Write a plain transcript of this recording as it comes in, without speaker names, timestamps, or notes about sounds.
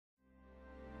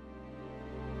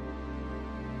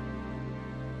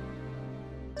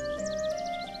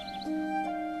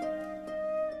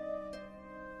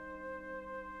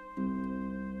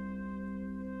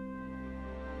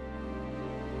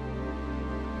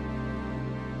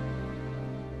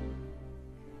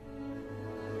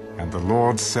And the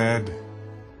Lord said,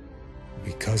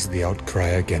 Because the outcry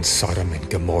against Sodom and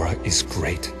Gomorrah is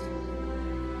great,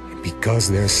 and because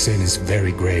their sin is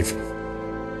very grave,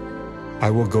 I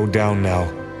will go down now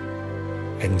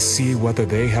and see whether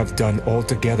they have done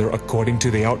altogether according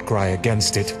to the outcry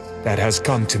against it that has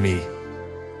come to me.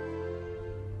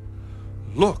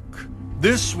 Look,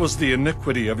 this was the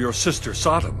iniquity of your sister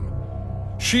Sodom.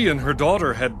 She and her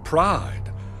daughter had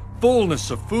pride,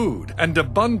 fullness of food, and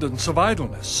abundance of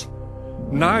idleness.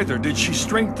 Neither did she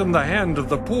strengthen the hand of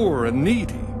the poor and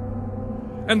needy.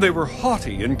 And they were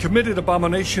haughty and committed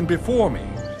abomination before me.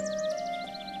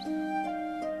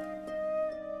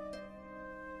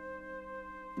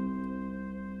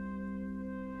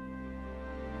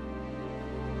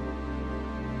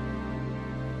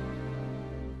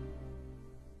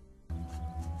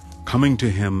 Coming to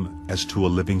him as to a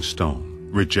living stone,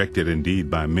 rejected indeed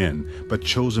by men, but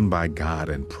chosen by God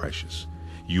and precious.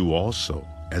 You also,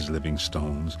 as living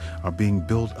stones, are being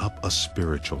built up a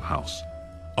spiritual house,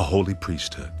 a holy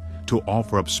priesthood, to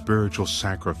offer up spiritual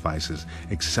sacrifices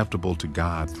acceptable to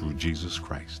God through Jesus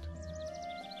Christ.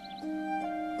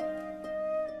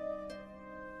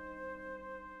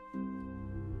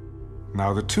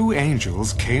 Now the two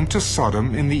angels came to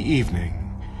Sodom in the evening.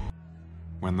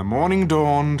 When the morning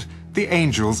dawned, the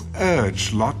angels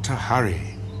urged Lot to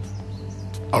hurry.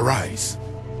 Arise,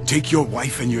 take your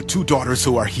wife and your 2 daughters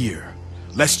who are here,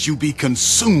 lest you be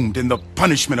consumed in the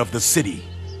punishment of the city.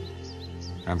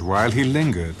 And while he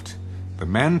lingered, the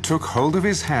men took hold of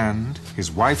his hand, his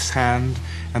wife's hand,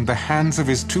 and the hands of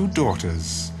his 2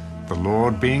 daughters, the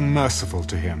Lord being merciful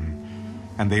to him.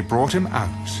 And they brought him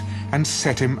out and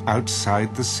set him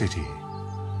outside the city.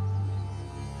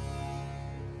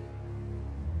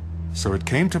 So it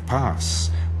came to pass,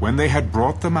 when they had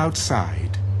brought them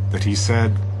outside, that he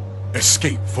said,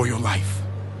 Escape for your life.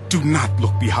 Do not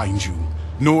look behind you,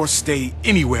 nor stay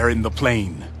anywhere in the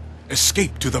plain.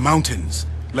 Escape to the mountains,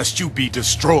 lest you be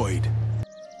destroyed.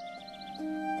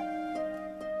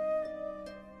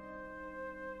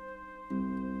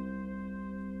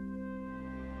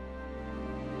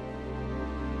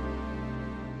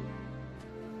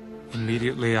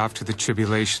 Immediately after the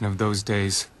tribulation of those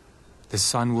days, the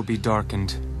sun will be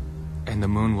darkened, and the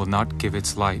moon will not give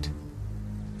its light.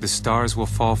 The stars will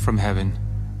fall from heaven,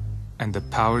 and the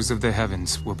powers of the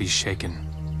heavens will be shaken.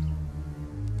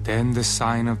 Then the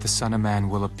sign of the Son of Man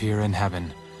will appear in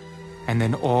heaven, and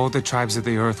then all the tribes of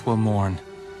the earth will mourn,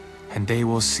 and they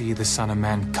will see the Son of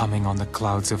Man coming on the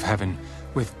clouds of heaven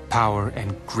with power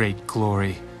and great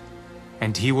glory.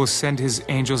 And he will send his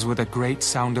angels with a great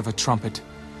sound of a trumpet,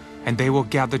 and they will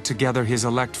gather together his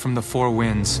elect from the 4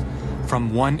 winds,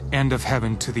 from one end of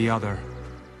heaven to the other.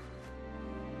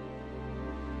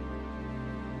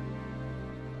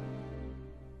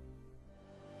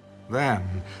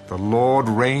 Then the Lord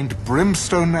rained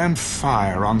brimstone and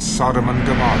fire on Sodom and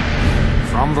Gomorrah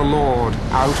from the Lord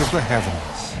out of the heavens.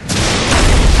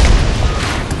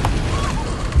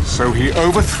 So he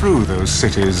overthrew those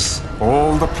cities,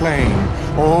 all the plain,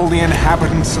 all the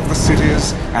inhabitants of the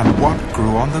cities, and what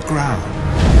grew on the ground.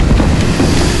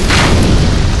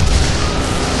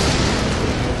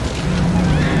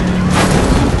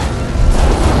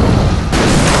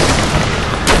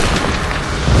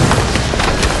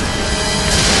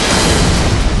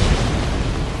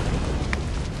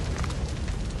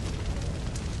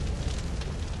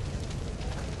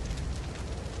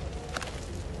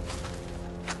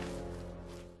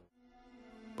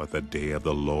 But the day of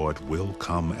the Lord will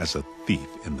come as a thief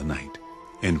in the night,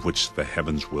 in which the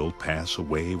heavens will pass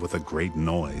away with a great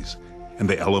noise, and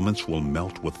the elements will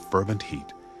melt with fervent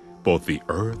heat. Both the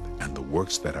earth and the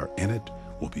works that are in it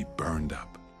will be burned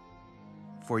up.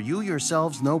 For you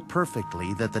yourselves know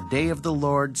perfectly that the day of the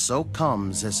Lord so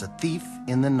comes as a thief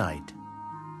in the night.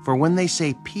 For when they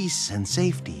say peace and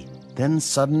safety, then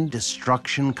sudden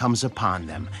destruction comes upon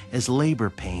them, as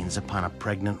labor pains upon a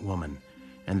pregnant woman,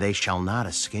 and they shall not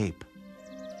escape.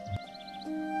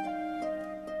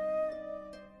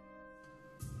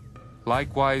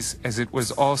 Likewise, as it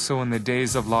was also in the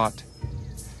days of Lot,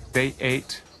 they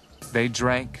ate, they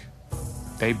drank,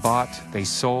 they bought, they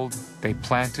sold, they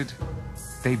planted,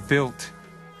 they built.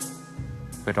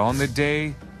 But on the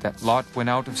day that Lot went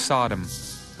out of Sodom,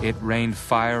 it rained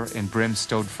fire and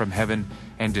brimstone from heaven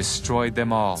and destroyed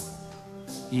them all.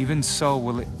 Even so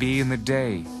will it be in the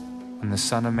day when the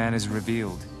Son of Man is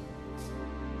revealed.